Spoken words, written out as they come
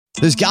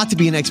There's got to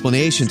be an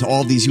explanation to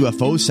all these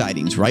UFO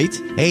sightings, right?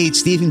 Hey,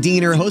 it's Stephen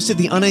Diener, host of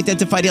the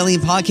Unidentified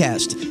Alien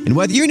Podcast. And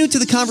whether you're new to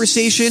the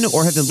conversation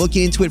or have been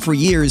looking into it for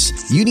years,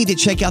 you need to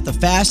check out the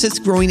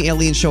fastest growing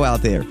alien show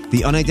out there,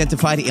 the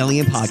Unidentified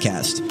Alien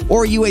Podcast,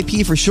 or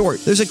UAP for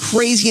short. There's a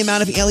crazy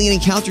amount of alien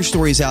encounter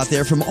stories out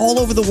there from all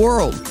over the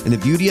world. And the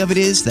beauty of it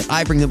is that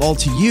I bring them all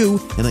to you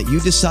and let you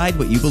decide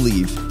what you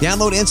believe.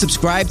 Download and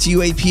subscribe to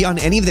UAP on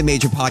any of the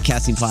major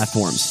podcasting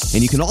platforms.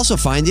 And you can also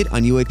find it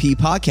on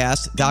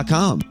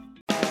UAPpodcast.com.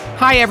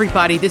 Hi,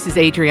 everybody. This is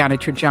Adriana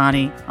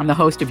Trajani. I'm the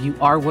host of You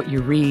Are What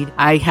You Read.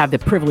 I have the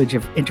privilege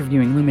of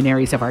interviewing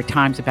luminaries of our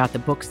times about the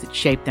books that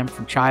shaped them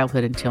from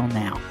childhood until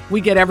now.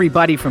 We get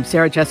everybody from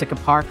Sarah Jessica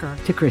Parker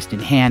to Kristen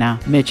Hanna,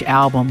 Mitch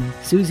Albom,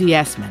 Susie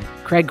Essman,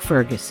 Craig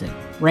Ferguson,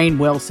 Rainn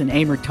Wilson,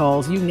 Amor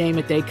Tolls, you name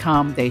it, they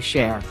come, they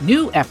share.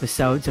 New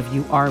episodes of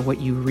You Are What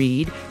You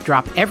Read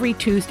drop every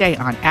Tuesday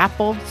on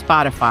Apple,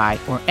 Spotify,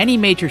 or any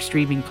major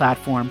streaming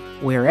platform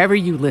wherever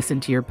you listen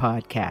to your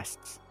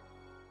podcasts.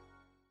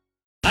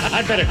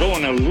 I better go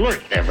and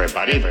alert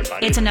everybody.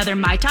 It's another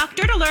My Talk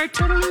Dirt Alert.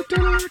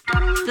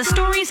 The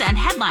stories and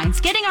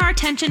headlines getting our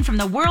attention from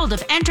the world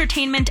of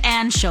entertainment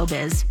and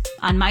showbiz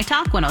on My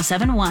Talk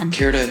 107.1.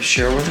 Care to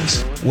share with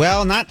us?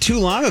 Well, not too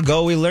long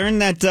ago, we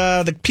learned that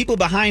the people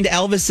behind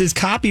Elvis's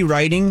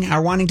copywriting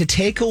are wanting to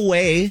take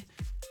away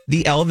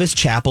the Elvis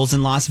chapels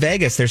in Las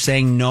Vegas. They're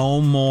saying no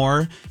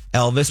more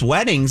Elvis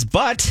weddings,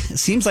 but it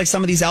seems like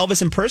some of these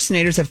Elvis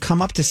impersonators have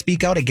come up to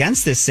speak out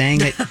against this, saying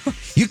that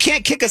you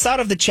can't kick us out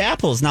of the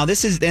chapels. Now,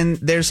 and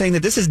they're saying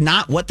that this is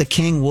not what the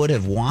king would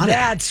have wanted.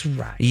 That's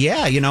right.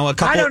 Yeah, a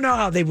couple. I don't know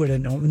how they would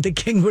have known the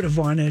king would have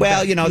wanted.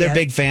 Well, they're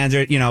big fans,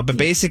 but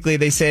basically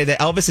they say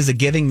that Elvis is a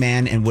giving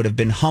man and would have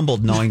been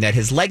humbled knowing that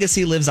his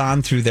legacy lives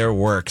on through their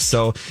work.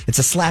 So it's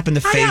a slap in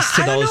the face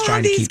to those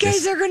trying to keep this.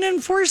 These guys are going to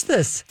enforce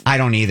this. I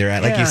don't either.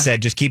 Like you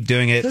said, just keep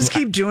doing it. Just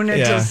keep doing it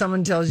until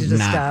someone tells you to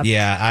stop.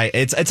 Yeah,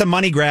 it's a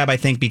money grab, I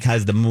think,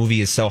 because the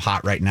movie is so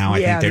hot right now.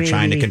 I think they're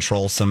trying to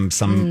control some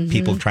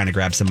people trying to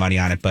grab some money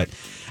on it, but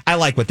I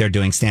like what they're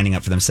doing, standing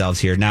up for themselves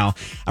here. Now,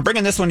 I'm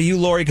bringing this one to you,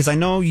 Lori, because I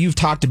know you've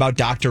talked about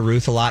Dr.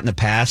 Ruth a lot in the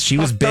past. She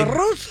was big.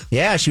 Ruth?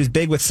 Yeah, she was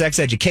big with sex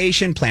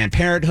education, Planned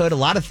Parenthood, a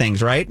lot of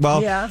things, right?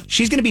 Well,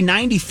 she's going to be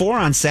 94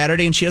 on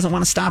Saturday, and she doesn't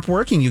want to stop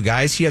working, you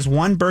guys. She has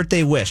one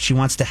birthday wish. She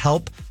wants to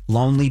help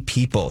lonely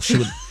people. She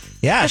would...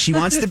 Yeah, she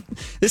wants to.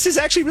 This is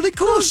actually really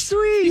cool. Oh,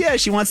 sweet. Yeah,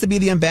 she wants to be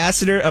the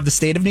ambassador of the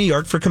state of New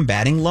York for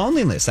combating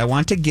loneliness. I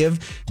want to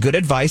give good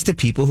advice to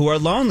people who are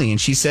lonely. And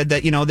she said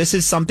that, this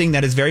is something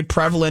that is very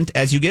prevalent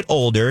as you get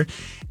older.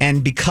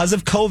 And because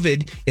of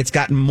COVID, it's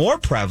gotten more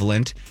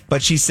prevalent.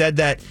 But she said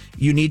that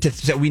we need to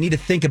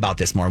think about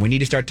this more. We need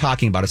to start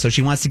talking about it. So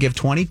she wants to give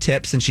 20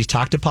 tips, and she's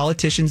talked to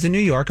politicians in New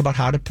York about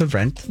how to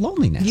prevent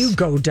loneliness. You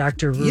go,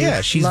 Dr. Ruth.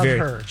 Yeah, Love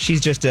her. She's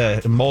just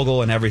a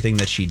mogul in everything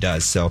that she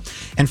does. So,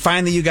 and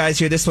finally, you guys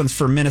here, this one's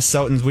for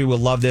Minnesotans. We will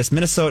love this.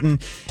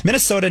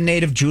 Minnesota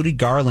native Judy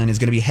Garland is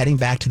going to be heading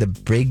back to the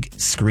big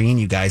screen,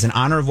 you guys. In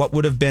honor of what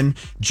would have been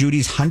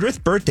Judy's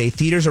 100th birthday,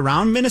 theaters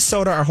around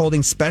Minnesota are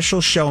holding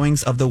special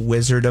showings of The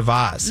Wizard of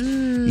Oz.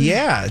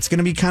 Yeah, it's going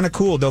to be kind of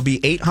cool. There'll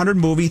be 800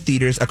 movie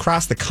theaters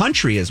across the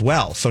country as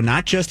well. So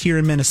not just here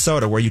in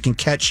Minnesota where you can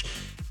catch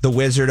The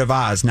Wizard of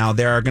Oz. Now,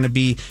 there are going to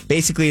be,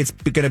 basically, it's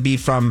going to be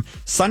from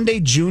Sunday,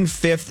 June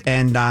 5th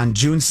and on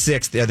June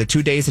 6th. They're the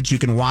 2 days that you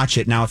can watch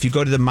it. Now, if you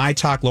go to the My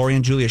Talk Lori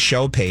and Julia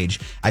show page,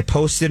 I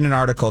posted an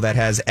article that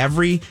has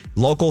every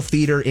local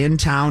theater in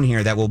town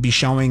here that will be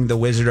showing The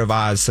Wizard of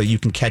Oz, so you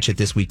can catch it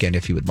this weekend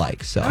if you would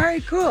like. So, all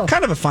right, cool.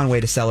 Kind of a fun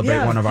way to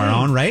celebrate one of our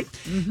own, right?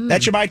 Mm-hmm.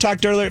 That's your My Talk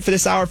Dirt Alert for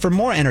this hour. For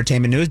more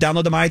entertainment news,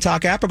 download the My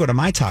Talk app or go to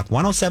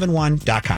mytalk1071.com.